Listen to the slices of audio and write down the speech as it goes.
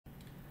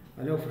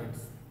Hello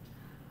friends.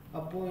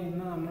 അപ്പോൾ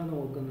ഇന്ന് നമ്മൾ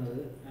നോക്കുന്നത്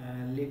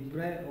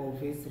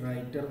LibreOffice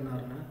റൈറ്റർ എന്ന്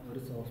പറഞ്ഞ ഒരു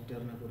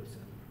സോഫ്റ്റ്വെയറിനെ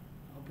കുറിച്ചാണ്.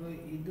 അപ്പോൾ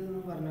ഇത്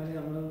എന്ന് പറഞ്ഞാൽ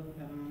നമ്മൾ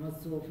MS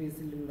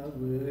ഓഫീസിലുള്ള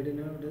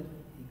വേർഡിനോട്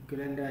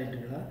ഇക്വലൻ്റ്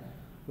ആയിട്ടുള്ള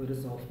ഒരു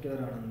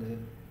സോഫ്റ്റ്വെയർ ആണെന്ത്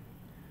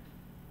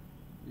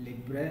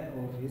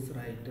LibreOffice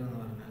റൈറ്റർ എന്ന്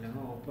പറഞ്ഞാൽ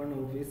അല്ലെങ്കിൽ ഓപ്പൺ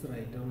ഓഫീസ്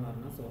റൈറ്റർ എന്ന്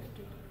പറഞ്ഞ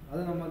സോഫ്റ്റ്വെയർ.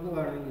 അത് നമുക്ക്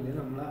വേണമെങ്കിൽ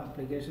നമ്മളെ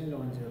ആപ്ലിക്കേഷൻ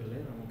ലോഞ്ചറിൽ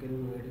നമുക്കൊരു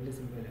വേർഡിൻ്റെ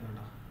സിമ്പിൾ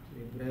കാണാം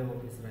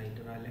LibreOffice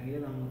റൈറ്റർ, അല്ലെങ്കിൽ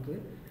നമുക്ക്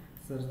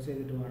സെർച്ച്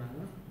ചെയ്തിട്ട്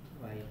വേണമെങ്കിൽ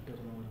റൈറ്റർ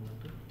എന്ന്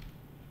പറഞ്ഞിട്ട്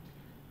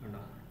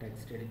ഉണ്ടോ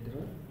ടെക്സ്റ്റ് എഡിറ്റർ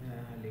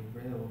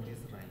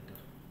LibreOffice റൈറ്റർ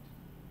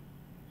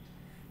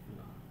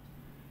ഉണ്ടോ.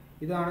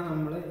 ഇതാണ്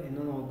നമ്മൾ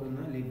ഇന്ന് നോക്കുന്ന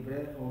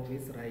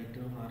LibreOffice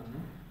റൈറ്റർ എന്ന്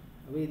പറഞ്ഞാൽ.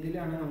 അപ്പോൾ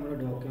ഇതിലാണ് നമ്മൾ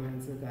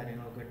ഡോക്യുമെൻറ്റ്സ്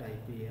കാര്യങ്ങളൊക്കെ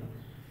ടൈപ്പ്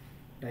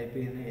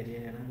ചെയ്യുന്ന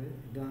ഏരിയയാണ്.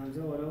 ഇതാണെന്ന്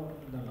വെച്ചാൽ ഓരോ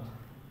ഇതുണ്ടോ,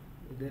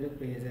 ഇതൊരു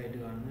പേജായിട്ട്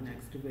കാണുന്നത്.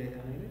 നെക്സ്റ്റ് പേജ്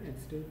ആണെങ്കിൽ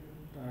നെക്സ്റ്റ്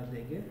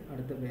താഴത്തേക്ക്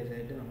അടുത്ത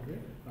പേജായിട്ട് നമുക്ക്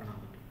കാണാൻ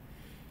പറ്റും.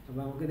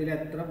 അപ്പോൾ നമുക്ക് ഇതിൽ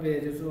എത്ര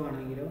പേജസ്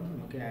വേണമെങ്കിലും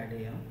നമുക്ക് ആഡ്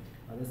ചെയ്യാം.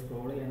 അത്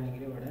സ്ക്രോൾ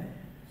ചെയ്യണമെങ്കിൽ ഇവിടെ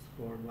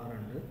സ്ക്രോൾ ബാർ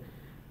ഉണ്ട്.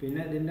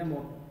 പിന്നെ ഇതിൻ്റെ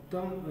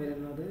മൊത്തം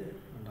വരുന്നത്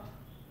ഉണ്ടോ,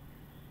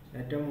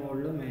 ഏറ്റവും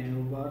മുകളിൽ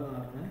മെനു ബാർ എന്ന്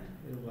പറഞ്ഞ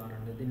ഒരു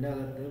ബാറുണ്ട്. ഇതിൻ്റെ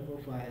അകത്ത് ഇപ്പോൾ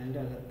ഫയലിൻ്റെ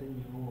അകത്ത്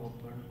new,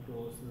 open,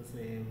 close,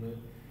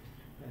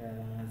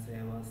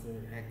 save as,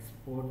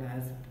 export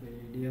as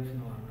PDF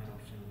എന്ന് പറഞ്ഞ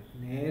ഓപ്ഷൻ ഉണ്ട്.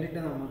 നേരിട്ട്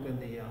നമുക്ക്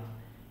എന്ത് ചെയ്യാം,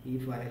 ഈ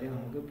ഫയൽ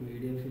നമുക്ക്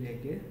PDF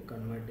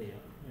കൺവേർട്ട്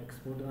ചെയ്യാം.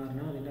 എക്സ്പോർട്ട് എന്ന്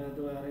പറഞ്ഞാൽ അതിൻ്റെ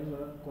അകത്ത് വേറെ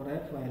കുറേ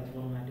ഫയൽ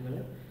ഫോർമാറ്റുകൾ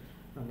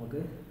നമുക്ക്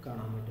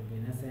കാണാൻ പറ്റും.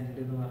 പിന്നെ സെൻഡ്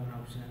എന്ന് പറഞ്ഞ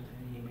ഓപ്ഷൻ,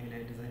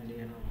 ഇമെയിലായിട്ട് സെൻഡ്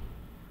ചെയ്യണം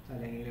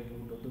അല്ലെങ്കിൽ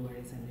ബ്ലൂടൂത്ത്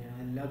വഴി സെൻഡ് ചെയ്യണം,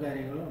 എല്ലാ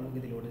കാര്യങ്ങളും നമുക്ക്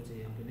ഇതിലൂടെ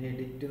ചെയ്യാം. പിന്നെ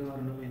എഡിറ്റ് എന്ന്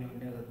പറഞ്ഞ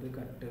മെനുവിൻ്റെ അകത്ത്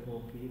കട്ട്,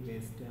 കോപ്പി,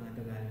 പേസ്റ്റ്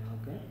അങ്ങനത്തെ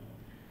കാര്യങ്ങളൊക്കെ.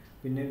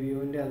 പിന്നെ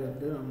വ്യൂവിൻ്റെ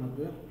അകത്ത്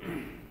നമുക്ക്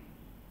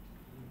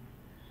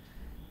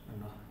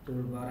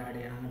ടൂൾ ബാർ ആഡ്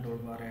ചെയ്യണമെങ്കിൽ ടൂൾ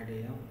ബാർ ആഡ്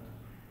ചെയ്യാം.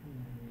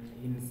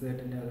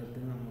 ഇൻസേർട്ടിൻ്റെ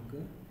അകത്ത് നമുക്ക്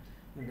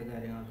അങ്ങനത്തെ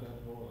കാര്യങ്ങളൊക്കെ,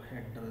 ഇപ്പോൾ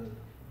ഹെഡർ,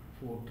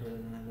 ഫൂട്ടർ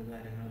അങ്ങനത്തെ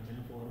കാര്യങ്ങൾ.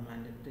 പിന്നെ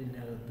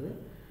ഫോർമാറ്റിൻ്റെ അകത്ത്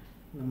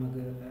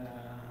നമുക്ക്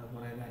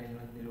കുറേ കാര്യങ്ങൾ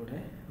ഇതിലൂടെ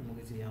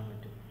നമുക്ക് ചെയ്യാൻ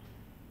പറ്റും.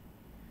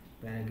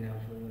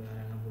 പാരഗ്രാഫ്,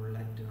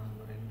 ബുള്ളറ്റ്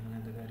നമ്പർ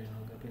അങ്ങനത്തെ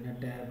കാര്യങ്ങളൊക്കെ. പിന്നെ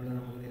ടേബിൾ,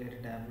 നമുക്ക് ഇതിലൊരു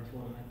table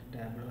format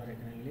table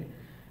വരയ്ക്കണമെങ്കിൽ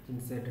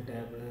insert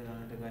table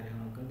അങ്ങനത്തെ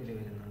കാര്യങ്ങളൊക്കെ ഇതിൽ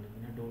വരുന്നുണ്ട്.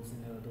 പിന്നെ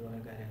ടൂൾസിൻ്റെ അകത്ത് കുറേ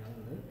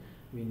കാര്യങ്ങളുണ്ട്.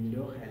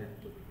 വിൻഡോ,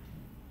 ഹെൽപ്പ്,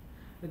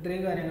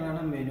 ഇത്രയും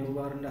കാര്യങ്ങളാണ് മെനു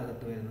ബാറിൻ്റെ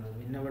അകത്ത് വരുന്നത്.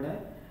 പിന്നെ ഇവിടെ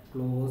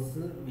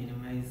ക്ലോസ്,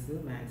 മിനിമൈസ്,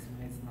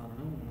 മാക്സിമൈസ് എന്ന്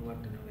പറഞ്ഞ 3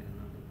 ബട്ടൺ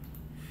വരുന്നുണ്ട്.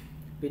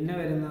 പിന്നെ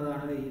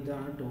വരുന്നതാണ്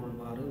ഇതാണ് ടൂൾ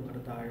ബാർ.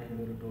 ഇവിടെ താഴെ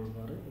ഒരു ടൂൾ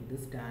ബാർ. ഇത്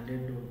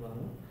standard tool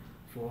ബാറും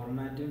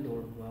formatting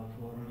tool bar.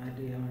 Format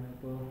ചെയ്യാൻ വേണ്ടി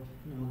ഇപ്പോൾ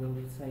നമുക്ക്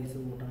സൈസ്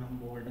കൂട്ടണം,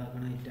 ബോൾഡ്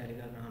ആക്കണം,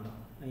 ഇറ്റാലിക് ആക്കണം ഉണ്ടോ,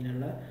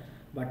 അതിനുള്ള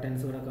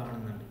ബട്ടൺസ് ഇവിടെ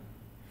കാണുന്നുണ്ട്.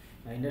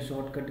 അതിൻ്റെ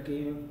ഷോർട്ട് കട്ട് കീ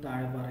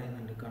താഴെ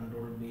പറയുന്നുണ്ട്.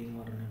 Ctrl+B എന്ന്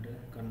പറഞ്ഞിട്ട്,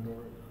 Ctrl+I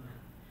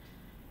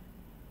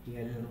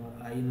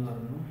എന്ന്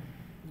പറഞ്ഞു,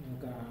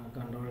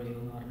 Ctrl+U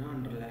എന്ന് പറഞ്ഞാൽ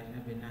അണ്ടർലൈന്,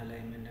 പിന്നെ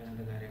അലൈൻമെൻറ്റ്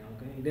അങ്ങനത്തെ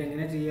കാര്യങ്ങളൊക്കെ.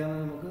 ഇതെങ്ങനെ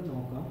ചെയ്യാമെന്ന് നമുക്ക്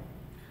നോക്കാം.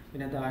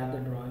 പിന്നെ താഴത്തെ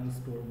ഡ്രോയിങ്സ്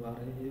ടൂൾ ബാർ,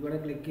 ഇവിടെ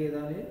ക്ലിക്ക്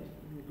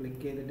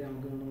ചെയ്തിട്ട്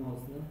നമുക്ക്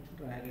മൗസ്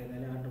ഡ്രാഗ്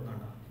ചെയ്താൽ ആ ടൂൾ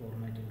കാണാം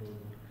ഫോർമാറ്റിംഗ് ടൂൾ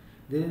ബാർ.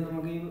 ഇത്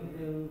നമുക്ക് ഈ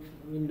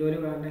വിൻഡോയിൽ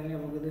വേണമെങ്കിൽ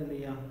നമുക്കിത് എന്ത്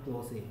ചെയ്യാം,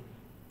 ക്ലോസ് ചെയ്യാം.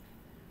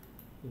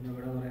 പിന്നെ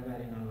ഇവിടെ കുറേ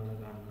കാര്യങ്ങൾ ഇവിടെ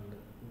കാണുന്നുണ്ട്.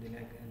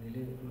 ഇതിൽ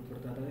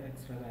ഉൾപ്പെടുത്താത്ത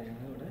എക്സ്ട്രാ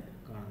കാര്യങ്ങൾ ഇവിടെ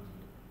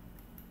കാണുന്നുണ്ട്.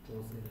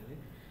 ക്ലോസ് ചെയ്താൽ.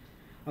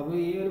 അപ്പോൾ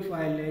ഈ ഒരു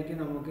ഫയലിലേക്ക്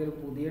നമുക്കൊരു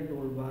പുതിയ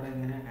ടൂൾ ബാർ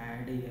എങ്ങനെ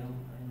ആഡ് ചെയ്യാം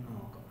എന്ന്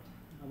നോക്കാം.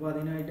 അപ്പോൾ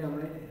അതിനായിട്ട്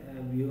നമ്മൾ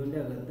വ്യൂവിൻ്റെ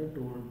അകത്ത്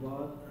ടൂൾ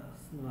ബാർ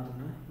എന്ന്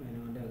പറഞ്ഞ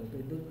മെനുവിൻ്റെ അകത്ത്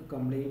ഇത്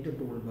കംപ്ലീറ്റ്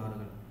ടൂൾ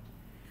ബാറുകൾ.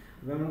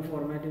 അപ്പോൾ നമ്മൾ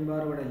ഫോർമാറ്റിംഗ്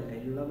ബാർ ഇവിടെ ഇല്ല,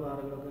 ഉള്ള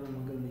ബാറുകളൊക്കെ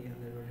നമുക്ക് എന്ത് ചെയ്യാം,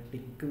 ഇവിടെ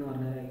ടിക്ക് എന്ന്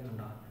പറഞ്ഞാൽ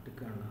കണ്ടോ,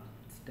 ടിക്ക് കണ്ടോ,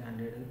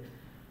 സ്റ്റാൻഡേർഡ്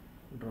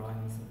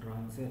ഡ്രോയിങ്സ്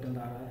ഏറ്റവും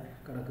താഴെ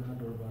കിടക്കുന്ന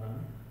ടൂൾ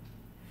ബാറാണ്.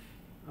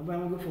 അപ്പോൾ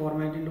നമുക്ക്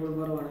ഫോർമാറ്റിംഗ് ടൂൾ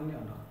ബാർ വേണമെങ്കിൽ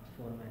കണ്ടോ,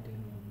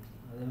 ഫോർമാറ്റിംഗ്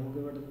അത് നമുക്ക്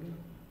ഇവിടേക്ക്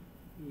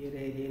ഈ ഒരു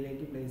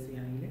ഏരിയയിലേക്ക് പ്ലേസ്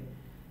ചെയ്യുകയാണെങ്കിൽ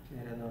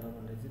നേരെ അതവിടെ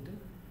കൊണ്ടുവച്ചിട്ട്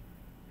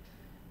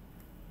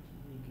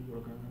നീക്കി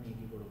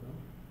കൊടുക്കാം.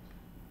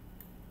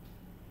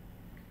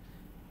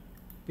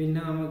 പിന്നെ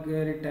നമുക്ക്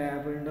ഒരു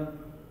ടാബിളിൻ്റെ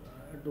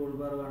ടൂൾ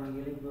ബാർ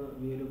വേണമെങ്കിൽ ഇപ്പോൾ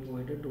വ്യൂവിൽ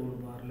പോയിട്ട് ടൂൾ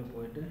ബാറിൽ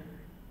പോയിട്ട്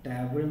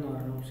ടാബിൾ എന്ന്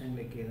പറഞ്ഞ ഓപ്ഷൻ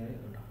ക്ലിക്ക് ചെയ്താൽ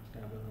ഉണ്ടോ,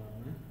 ടാബിൾ എന്ന്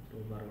പറഞ്ഞ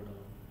ടൂൾ ബാർ ഇവിടെ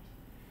വന്നു.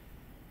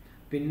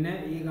 പിന്നെ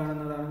ഈ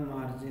കാണുന്നതാണ്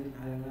മാർജിൻ,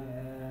 അല്ലെങ്കിൽ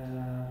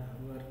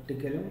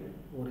വെർട്ടിക്കലും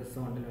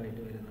ഹൊറിസോണ്ടലും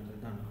ആയിട്ട് വരുന്നുണ്ട്.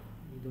 ഇതാണ്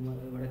ഇത്.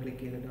 ഇവിടെ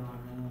ക്ലിക്ക്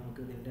ചെയ്തിട്ടാണ്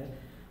നമുക്ക് ഇതിൻ്റെ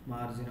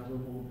മാർജിനൊക്കെ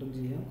കൂട്ടും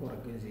ചെയ്യാം,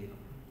 കുറയ്ക്കുകയും ചെയ്യാം.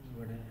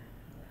 ഇവിടെ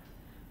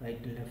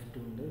റൈറ്റും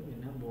ലെഫ്റ്റും ഉണ്ട്.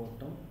 പിന്നെ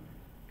ബോട്ടം,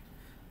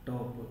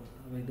 ടോപ്പ്.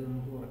 അപ്പോൾ ഇത്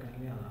നമുക്ക്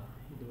കുറയ്ക്കണമെങ്കിൽ അതാണ്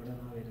ഇതിവിടെ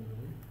നിന്നാണ്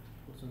വരുന്നത്.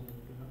 കുറച്ച്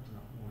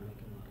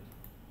മുകളിലേക്ക് മാറി.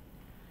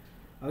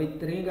 അപ്പോൾ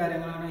ഇത്രയും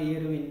കാര്യങ്ങളാണ് ഈ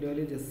ഒരു വിൻഡോയിൽ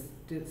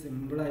ജസ്റ്റ്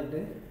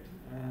സിമ്പിളായിട്ട്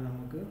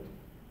നമുക്ക്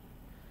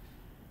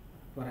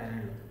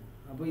പറയാനുള്ളത്.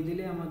 അപ്പോൾ ഇതിൽ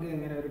നമുക്ക്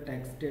എങ്ങനെ ഒരു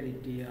ടെക്സ്റ്റ്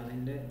എഡിറ്റ് ചെയ്യുക,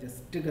 അതിൻ്റെ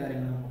ജസ്റ്റ്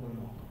കാര്യങ്ങൾ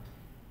നമുക്കൊന്ന് നോക്കാം.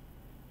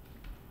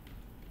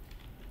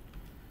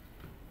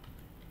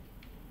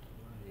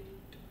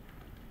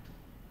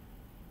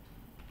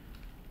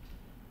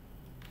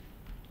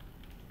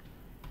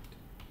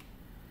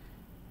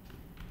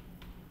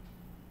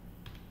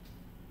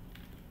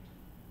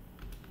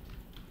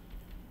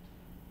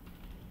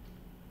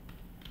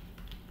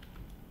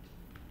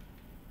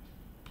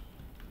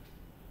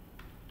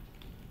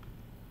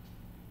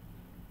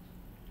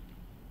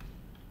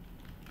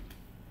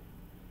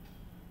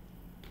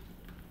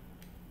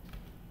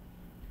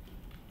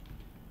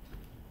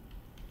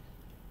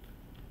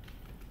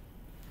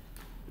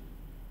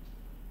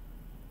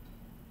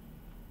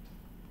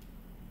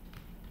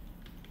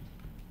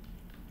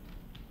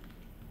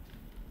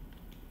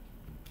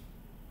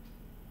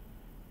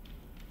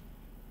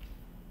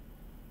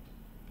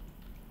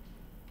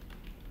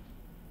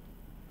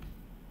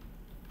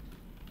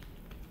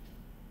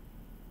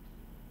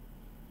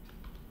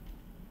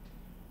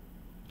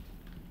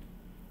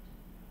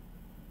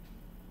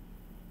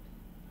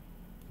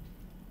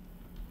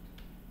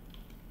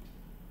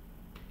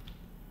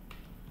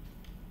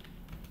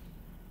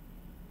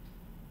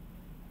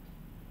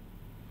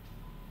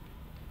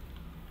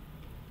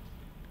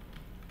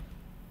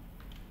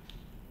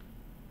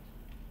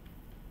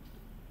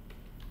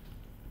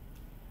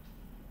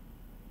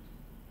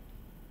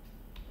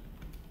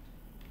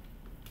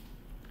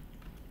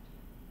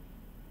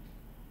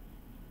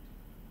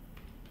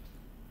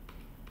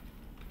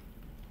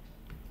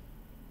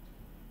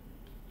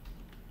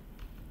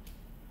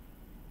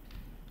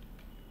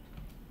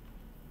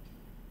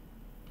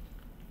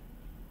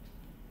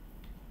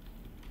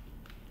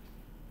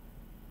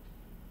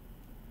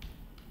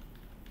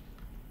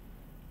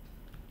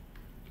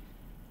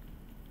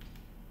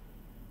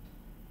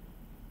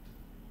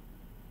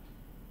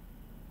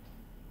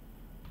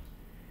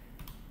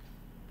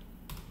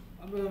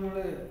 അപ്പോൾ നമ്മൾ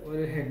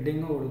ഒരു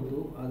ഹെഡിങ് കൊടുത്തു,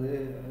 അത്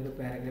ഒരു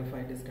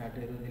പാരഗ്രാഫായിട്ട് സ്റ്റാർട്ട്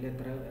ചെയ്തു. ഇതിൽ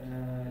എത്ര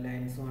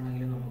ലൈൻസ്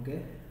വേണമെങ്കിലും നമുക്ക്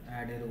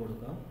ആഡ് ചെയ്ത്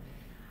കൊടുക്കാം.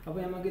 അപ്പോൾ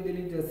നമുക്ക് ഇതിൽ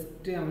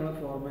ജസ്റ്റ് നമ്മൾ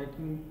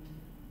ഫോർമാറ്റിംഗ്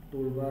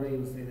ടൂൾ ബാർ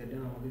യൂസ് ചെയ്തിട്ട്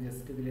നമുക്ക്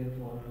ജസ്റ്റ് ഇതിലൊരു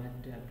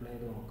ഫോർമാറ്റ് അപ്ലൈ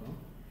ചെയ്ത് നോക്കാം.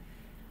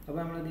 അപ്പോൾ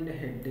നമ്മളിതിൻ്റെ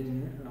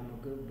ഹെഡിങ്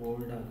നമുക്ക്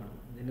ബോൾഡ് ആക്കണം,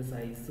 ഇതിൻ്റെ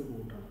സൈസ്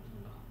കൂട്ടണം.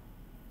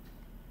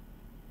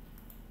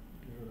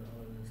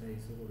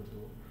 സൈസ്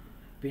കൊടുത്തു.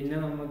 പിന്നെ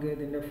നമുക്ക്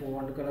ഇതിൻ്റെ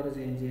ഫോണ്ട് കളർ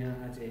ചേഞ്ച്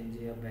ചെയ്യണമെങ്കിൽ ചേഞ്ച്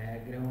ചെയ്യാം.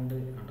 ബാക്ക്ഗ്രൗണ്ട്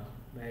കണ്ടോ,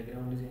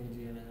 ബാക്ക്ഗ്രൗണ്ട് ചേഞ്ച്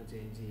ചെയ്യണമെങ്കിൽ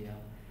ചേഞ്ച് ചെയ്യാം.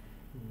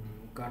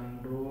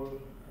 കൺട്രോൾ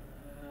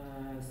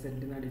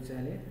സെറ്റ്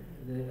അടിച്ചാൽ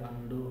ഇത്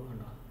അൺഡു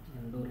കണ്ടോ,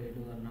 അൺഡു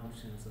റീഡു പറഞ്ഞ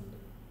ഓപ്ഷൻസ് ഉണ്ട്.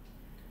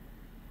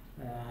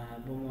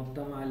 അപ്പോൾ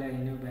മൊത്തം ആ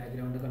ലൈന്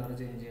ബാക്ക്ഗ്രൗണ്ട് കളർ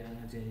ചേഞ്ച്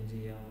ചെയ്യണമെങ്കിൽ ചേഞ്ച്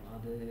ചെയ്യാം.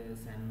 അത്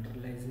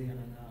സെൻട്രലൈസ്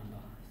ചെയ്യണമെങ്കിൽ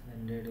കണ്ടോ,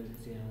 സെൻറ്റേഡ്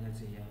ചെയ്യണമെങ്കിൽ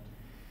ചെയ്യാം.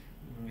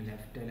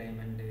 ലെഫ്റ്റ്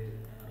അലൈൻമെൻറ്റ്,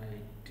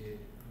 റൈറ്റ്,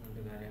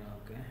 അങ്ങനത്തെ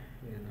കാര്യങ്ങളൊക്കെ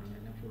വരുന്നുണ്ട്.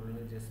 പിന്നെ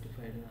ഫുള്ള്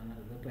ജസ്റ്റിഫൈഡ് എന്ന്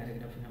പറഞ്ഞത്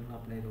പാരഗ്രാഫിൽ നമ്മൾ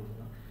അപ്ലൈ ചെയ്ത്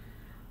കൊടുക്കാം.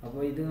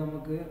 അപ്പോൾ ഇത്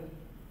നമുക്ക്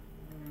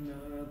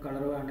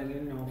കളർ വേണ്ടെങ്കിൽ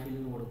നോ ഫിൽ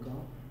കൊടുക്കാം.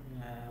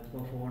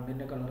 ഇപ്പോൾ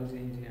ഫോണ്ടിൻ്റെ കളർ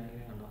ചേഞ്ച്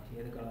ചെയ്യുകയാണെങ്കിൽ കണ്ടോ,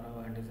 ഏത് കളറാണ്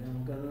വേണ്ടത്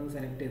നമുക്കത്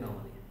സെലക്ട് ചെയ്താൽ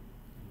മതി.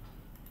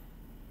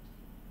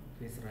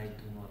 ഓഫീസ്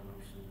റൈറ്റർ എന്ന് പറഞ്ഞ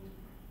ഓപ്ഷൻ.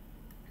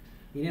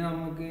 ഇനി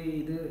നമുക്ക്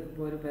ഇത്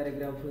ഇപ്പോൾ ഒരു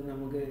പാരഗ്രാഫ്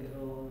നമുക്ക്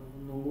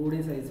ഒന്നുകൂടി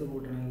സൈസ്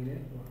കൂട്ടണമെങ്കിൽ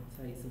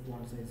സൈസ്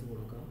ഫോണ്ട് സൈസ്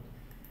കൊടുക്കാം.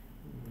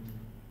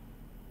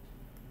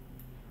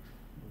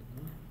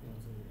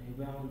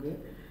 ഇപ്പോൾ നമുക്ക്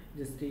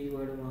ജസ്റ്റ് ഈ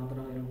വേർഡ്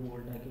മാത്രം ഒരു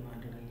ബോൾഡാക്കി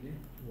മാറ്റണമെങ്കിൽ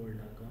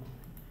ബോൾഡാക്കാം.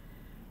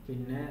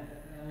 പിന്നെ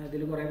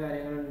ഇതിൽ കുറേ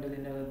കാര്യങ്ങളുണ്ട്.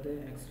 ഇതിൻ്റെ അകത്ത്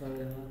എക്സ്ട്രാ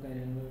വരുന്ന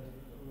കാര്യങ്ങൾ,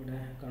 ഇവിടെ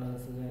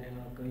കളേഴ്സ്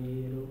കാര്യങ്ങളൊക്കെ ഈ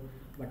ഒരു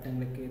ബട്ടൺ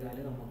ക്ലിക്ക് ചെയ്താൽ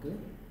നമുക്ക്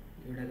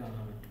ഇവിടെ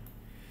കാണാൻ പറ്റും.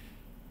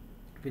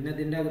 പിന്നെ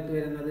ഇതിൻ്റെ അകത്ത്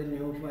വരുന്നത്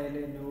new file,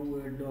 new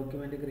word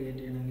document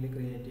create ചെയ്യണമെങ്കിൽ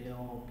ക്രിയേറ്റ്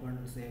ചെയ്യാം. ഓപ്പൺ,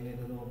 സേവ്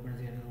ചെയ്തത് ഓപ്പൺ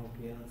ചെയ്യണമെങ്കിൽ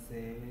ഓപ്പൺ ചെയ്യാം.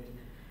 Save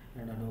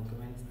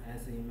documents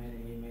as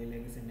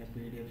ഇമെയിലേക്ക് send,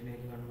 PDF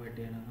convert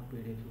ചെയ്യണമെങ്കിൽ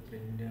PDF,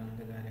 പ്രിൻ്റ്,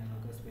 അങ്ങനത്തെ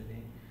കാര്യങ്ങളൊക്കെ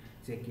സ്പെല്ലിങ്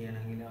ചെക്ക്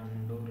ചെയ്യണമെങ്കിൽ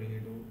അൺഡു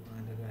റീഡു,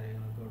 അങ്ങനത്തെ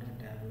കാര്യങ്ങളൊക്കെ അവിടെ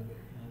ടാബിൾ,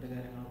 അങ്ങനത്തെ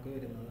കാര്യങ്ങളൊക്കെ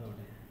വരുന്നത്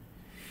അവിടെ.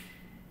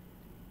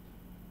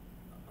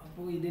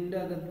 അപ്പോൾ ഇതിൻ്റെ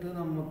അകത്ത്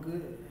നമുക്ക്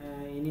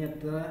ഇനി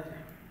എത്ര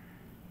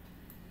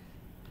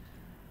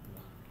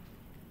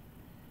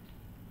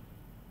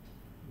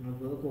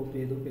നമ്മളിപ്പോൾ കോപ്പി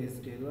ചെയ്തു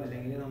പേസ്റ്റ് ചെയ്തു,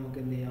 അല്ലെങ്കിൽ നമുക്ക്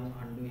എന്ത് ചെയ്യാം,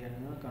 അൺഡു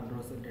ചെയ്യണമെങ്കിൽ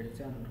കൺട്രോൾ സെറ്റ്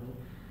അടിച്ച് അൺഡു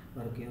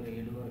വർക്ക് ചെയ്യും.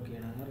 റീഡു വർക്ക്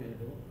ചെയ്യണമെങ്കിൽ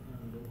റീഡു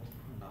അൺഡു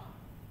ഉണ്ടാവും.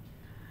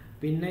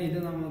 പിന്നെ ഇത്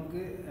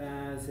നമുക്ക്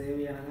സേവ്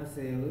ചെയ്യണമെങ്കിൽ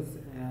സേവ്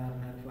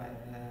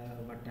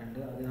ബട്ടൺ ഉണ്ട്,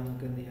 അത്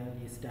നമുക്ക് എന്ത് ചെയ്യാം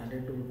ഈ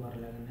സ്റ്റാൻഡേർഡ് ടൂൾ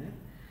ബാറിൽ അങ്ങനെ.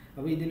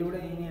 അപ്പോൾ ഇതിലൂടെ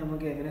ഇനി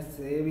നമുക്ക് എങ്ങനെ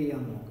സേവ്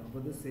ചെയ്യാൻ നോക്കാം. അപ്പോൾ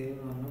ഇത് സേവ്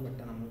എന്ന് പറഞ്ഞ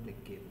ബട്ടൺ നമ്മൾ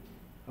ക്ലിക്ക് ചെയ്തു.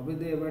 അപ്പോൾ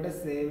ഇത് എവിടെ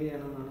സേവ്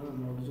ചെയ്യണമെന്നാണ്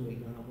നമ്മളോട്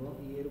ചോദിക്കുന്നത്. അപ്പോൾ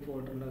ഈ ഒരു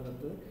ഫോൾഡറിൻ്റെ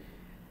അകത്ത്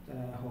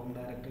ഹോം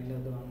ഡയറക്ടറിൻ്റെ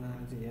അത്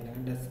അങ്ങനെ ചെയ്യാം,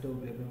 അല്ലെങ്കിൽ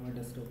ഡെസ്ക്ടോപ്പിലേക്ക് നമ്മൾ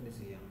ഡെസ്ക്ടോപ്പിൽ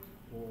ചെയ്യാം.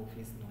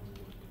 ഓഫീസ് നോക്കി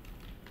കൊടുക്കും.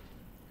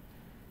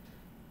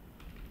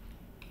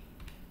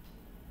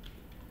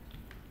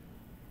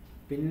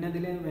 പിന്നെ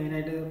ഇതിൽ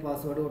മെയിനായിട്ട്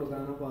പാസ്വേഡ്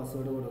കൊടുക്കാമെങ്കിൽ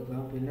പാസ്വേഡ്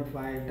കൊടുക്കാം. പിന്നെ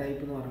ഫയൽ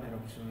ടൈപ്പ് എന്ന് പറഞ്ഞൊരു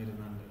ഓപ്ഷൻ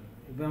വരുന്നുണ്ട്.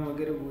 ഇപ്പോൾ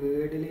നമുക്കൊരു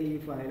വേർഡിൽ ഈ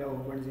ഫയൽ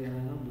ഓപ്പൺ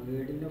ചെയ്യണമെങ്കിൽ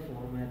വേർഡിൻ്റെ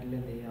ഫോർമാറ്റിൽ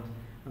എന്ത് ചെയ്യാം,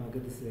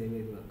 നമുക്കിത് സേവ്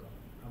ചെയ്ത് വെക്കാം.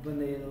 അപ്പോൾ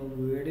എന്ത് ചെയ്യുന്നു,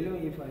 വേർഡിലും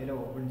ഈ ഫയൽ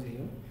ഓപ്പൺ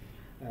ചെയ്യും.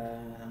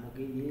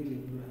 നമുക്ക് ഈ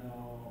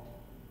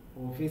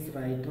ഓഫീസ്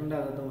റൈറ്ററിൻ്റെ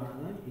അകത്ത്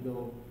വേണമെങ്കിൽ ഇത്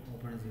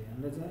ഓപ്പൺ ചെയ്യാം.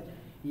 എന്താ വെച്ചാൽ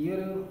ഈ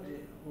ഒരു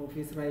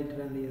ഓഫീസ് റൈറ്റർ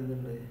എന്ത്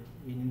ചെയ്യുന്നുണ്ട്,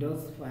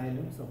 വിൻഡോസ്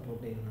ഫയലും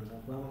സപ്പോർട്ട് ചെയ്യുന്നുണ്ട്.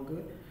 അപ്പോൾ നമുക്ക്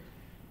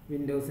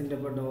വിൻഡോസിൻ്റെ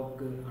ഇപ്പോൾ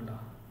ഡോക്ക് ഉണ്ടോ,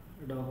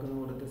 ഡോക്കെന്ന്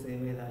കൊടുത്ത്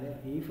സേവ് ചെയ്താൽ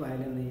ഈ ഫയൽ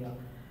എന്ത് ചെയ്യുക,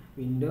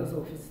 വിൻഡോസ്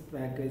ഓഫീസ്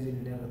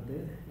പാക്കേജിൻ്റെ അകത്ത്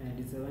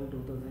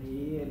 97/2000 ഈ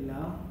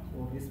എല്ലാ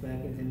ഓഫീസ്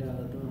പാക്കേജിൻ്റെ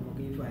അകത്ത്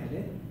നമുക്ക് ഈ ഫയൽ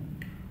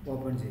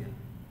ഓപ്പൺ ചെയ്യാം.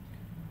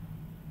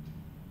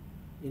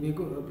 ഇനി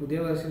പുതിയ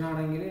വെർഷൻ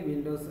ആണെങ്കിൽ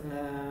വിൻഡോസ്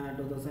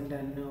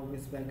 2010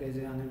 ഓഫീസ്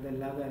പാക്കേജ് അങ്ങനത്തെ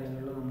എല്ലാ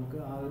കാര്യങ്ങളിലും നമുക്ക്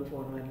ആ ഒരു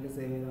ഫോർമാറ്റിൽ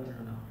സേവ് ചെയ്താൽ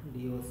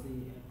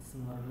DOCX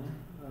എന്ന് പറഞ്ഞ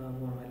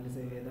ഫോർമാറ്റിൽ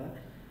സേവ് ചെയ്താൽ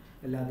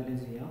എല്ലാത്തിലും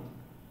ചെയ്യാം.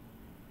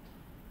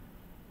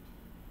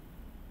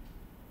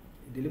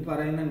 ഇതിൽ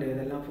പറയുന്നുണ്ട്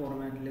ഏതെല്ലാം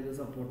ഫോർമാറ്റിൽ ഇത്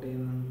സപ്പോർട്ട്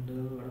ചെയ്യുന്നുണ്ട്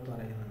ഇവിടെ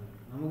പറയുന്നുണ്ട്.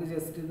 നമുക്ക്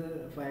ജസ്റ്റ് ഇത്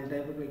ഫയൽ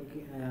ടൈപ്പ് ക്ലിക്ക്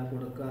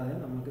കൊടുക്കാതെ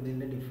നമുക്ക്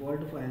ഇതിൻ്റെ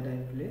ഡിഫോൾട്ട് ഫയൽ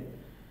ടൈപ്പിൽ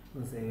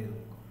സേവ് ചെയ്ത്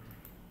നോക്കാം.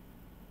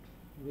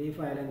 ഈ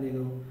ഫയൽ എന്ത്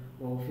ചെയ്തു,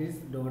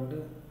 office.odt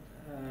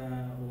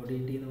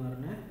എന്ന്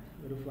പറഞ്ഞ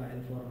ഒരു ഫയൽ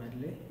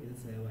ഫോർമാറ്റിൽ ഇത്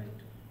സേവ്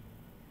ആയിട്ട്.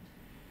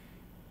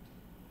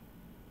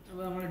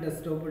 അപ്പോൾ നമ്മൾ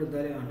ഡെസ്ക്ടോപ്പ്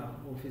എടുത്താൽ വേണ്ട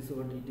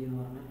office.odt എന്ന്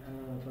പറഞ്ഞ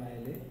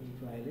ഫയൽ, ഈ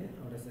ഫയൽ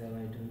അവിടെ സേവ്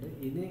ആയിട്ടുണ്ട്.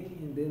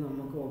 ഇത്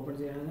നമുക്ക് ഓപ്പൺ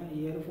ചെയ്യണമെങ്കിൽ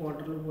ഈ ഒരു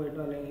ഫോൾഡറിൽ പോയിട്ടോ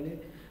അല്ലെങ്കിൽ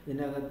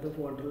ഇതിൻ്റെ അകത്ത്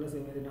ഫോൾഡറിൽ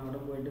സേവ് ചെയ്തിട്ട് അവിടെ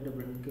പോയിട്ട്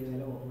ഡബിൾ ക്ലിക്ക്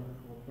ചെയ്താൽ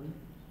ഓപ്പൺ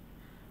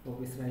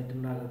ഓഫീസ്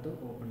റൈറ്ററിൻ്റെ അകത്ത്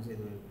ഓപ്പൺ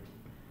ചെയ്ത് വരും.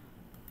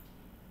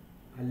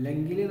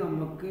 അല്ലെങ്കിൽ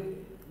നമുക്ക്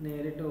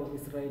നേരിട്ട്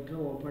ഓഫീസ് റൈറ്റർ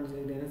ഓപ്പൺ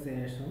ചെയ്തതിന്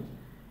ശേഷം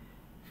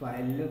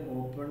ഫയലിൽ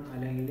ഓപ്പൺ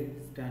അല്ലെങ്കിൽ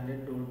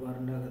സ്റ്റാൻഡേർഡ് ടൂൾ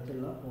ബാറിൻ്റെ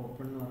അകത്തുള്ള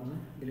ഓപ്പൺ എന്ന് പറഞ്ഞ്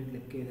ഇതിൽ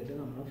ക്ലിക്ക് ചെയ്തിട്ട്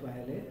നമ്മൾ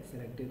ഫയൽ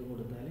സെലക്ട് ചെയ്ത്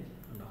കൊടുത്താൽ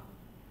ഉണ്ടാവും,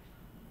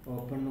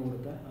 ഓപ്പൺ എന്ന്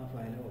കൊടുത്താൽ ആ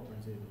ഫയൽ ഓപ്പൺ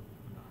ചെയ്ത്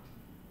ഉണ്ടാവും.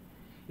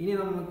 ഇനി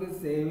നമുക്ക്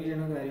സേവ്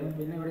ചെയ്യണ കാര്യം,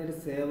 പിന്നെ ഇവിടെ ഒരു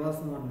സേവ്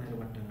ആസ് എന്ന് പറഞ്ഞൊരു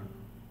ബട്ടൺ ഉണ്ട്.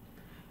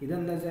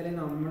 ഇതെന്താ വെച്ചാൽ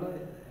നമ്മൾ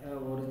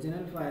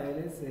ഒറിജിനൽ ഫയൽ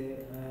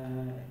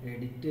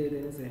എഡിറ്റ്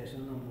ചെയ്തതിന്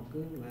ശേഷം നമുക്ക്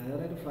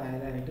വേറൊരു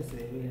ഫയലായിട്ട്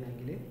സേവ്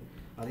ചെയ്യണമെങ്കിൽ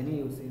അതിന്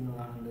യൂസ്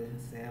ചെയ്യുന്നതാണ്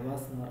സേവ്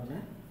ആസ് എന്ന് പറഞ്ഞ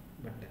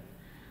ബട്ടൺ.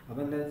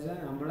 അപ്പോൾ എന്താ വെച്ചാൽ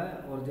നമ്മളെ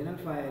ഒറിജിനൽ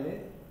ഫയൽ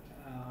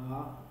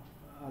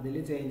അതിൽ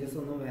ചേഞ്ചസ്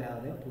ഒന്നും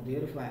വരാതെ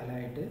പുതിയൊരു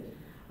ഫയലായിട്ട്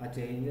ആ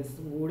ചേഞ്ചസ്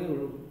കൂടി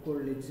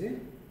ഉൾക്കൊള്ളിച്ച്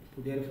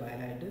പുതിയൊരു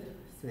ഫയലായിട്ട്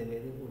സേവ്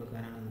ചെയ്ത്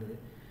കൊടുക്കാനാണ് എന്ത്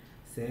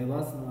സേവ്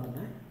ആസ് എന്ന്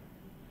പറഞ്ഞ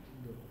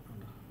ഇത്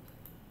ഉണ്ടോ.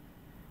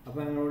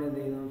 അപ്പോൾ നമ്മളോട് എന്ത്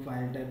ചെയ്യുന്നു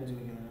ഫയൽ ടൈപ്പ്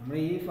ചോദിക്കുന്നത്. നമ്മൾ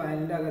ഈ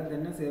ഫയലിൻ്റെ അകത്ത്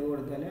തന്നെ സേവ്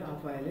കൊടുത്താൽ ആ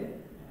ഫയൽ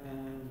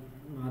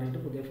മാറിയിട്ട്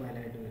പുതിയ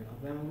ഫയലായിട്ട് വരും.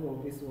 അപ്പോൾ നമുക്ക്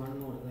ഓഫീസ് 1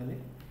 എന്ന് കൊടുത്താൽ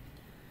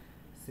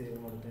സേവ്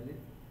കൊടുത്താൽ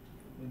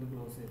ഇത്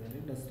ക്ലോസ് ചെയ്താൽ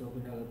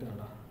ഡെസ്ക്ടോപ്പിൻ്റെ അകത്ത്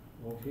കണ്ടോ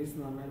ഓഫീസ്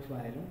എന്ന് പറഞ്ഞൊരു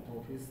ഫയലും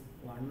ഓഫീസ്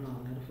 1 എന്ന്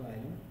പറഞ്ഞൊരു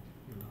ഫയലും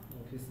ഉണ്ടോ.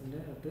 ഓഫീസിൻ്റെ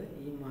അകത്ത്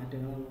ഈ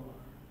മാറ്റങ്ങൾ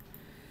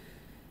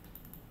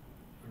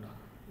ഉണ്ടോ.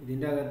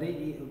 ഇതിൻ്റെ അകത്ത്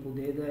ഈ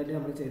പുതിയതായിട്ട്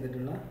നമ്മൾ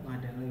ചെയ്തിട്ടുള്ള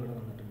മാറ്റങ്ങൾ ഇവിടെ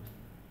വന്നിട്ടുണ്ട്.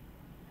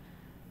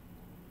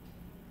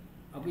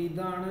 അപ്പോൾ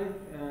ഇതാണ്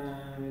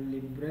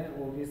ലിബ്രെ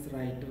ഓഫീസ്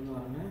റൈറ്റർ എന്ന്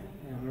പറഞ്ഞാൽ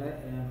നമ്മളെ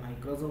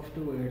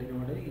മൈക്രോസോഫ്റ്റ്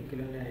വേർഡിനോട്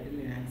ഇക്വലൻ്റ് ആയിട്ട്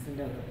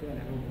ലിനക്സിൻ്റെ അകത്ത്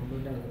അല്ലെങ്കിൽ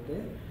ഉബുണ്ടുവിൻ്റെ അകത്ത്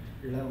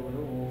ഉള്ള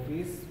ഒരു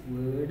ഓഫീസ്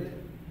വേർഡ്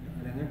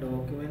അല്ലെങ്കിൽ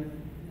ഡോക്യുമെൻറ്റ്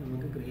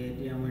നമുക്ക് ക്രിയേറ്റ്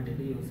ചെയ്യാൻ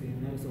വേണ്ടിയിട്ട് യൂസ്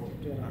ചെയ്യുന്ന ഒരു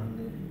സോഫ്റ്റ്വെയർ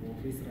ആണ്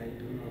ഓഫീസ്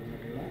റൈറ്റർ എന്ന്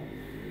പറഞ്ഞിട്ടുള്ള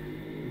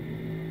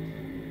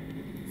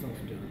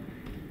സോഫ്റ്റ്വെയർ.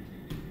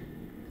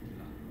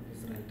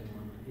 ഓഫീസ് റൈറ്റർ എന്ന്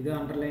പറഞ്ഞാൽ ഇത്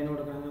അണ്ടർലൈൻ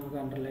കൊടുക്കണമെങ്കിൽ നമുക്ക്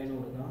അണ്ടർലൈൻ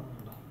കൊടുക്കാം.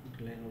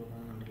 അണ്ടർലൈൻ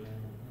കൊടുക്കാം, അണ്ടർലൈൻ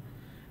കൊടുക്കാം,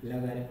 എല്ലാ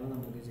കാര്യങ്ങളും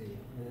നമുക്ക്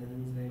ചെയ്യാം. അതായത്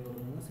സേവ്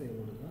കൊടുക്കുക, സേവ്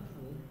കൊടുക്കുക,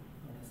 അത്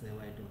അവിടെ സേവ്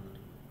ആയിട്ട് വന്നിട്ടുണ്ട്.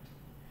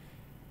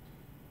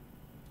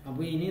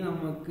 അപ്പോൾ ഇനി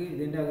നമുക്ക്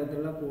ഇതിൻ്റെ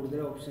അകത്തുള്ള കൂടുതൽ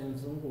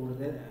ഓപ്ഷൻസും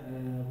കൂടുതൽ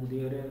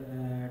പുതിയൊരു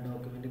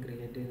ഡോക്യുമെൻ്റ്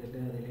ക്രിയേറ്റ് ചെയ്തിട്ട്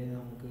അതിൽ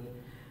നമുക്ക്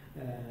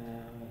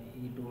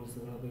ഈ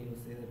ടൂൾസുകളൊക്കെ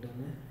യൂസ്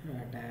ചെയ്തിട്ടൊന്ന്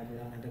ടാബ്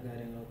അങ്ങനത്തെ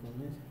കാര്യങ്ങളൊക്കെ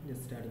ഒന്ന്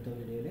ജസ്റ്റ് അടുത്ത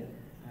വീഡിയോയിൽ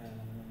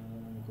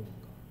നമുക്ക്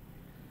നോക്കാം.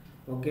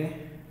 Okay,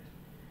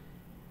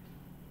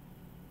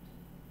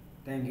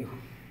 thank you.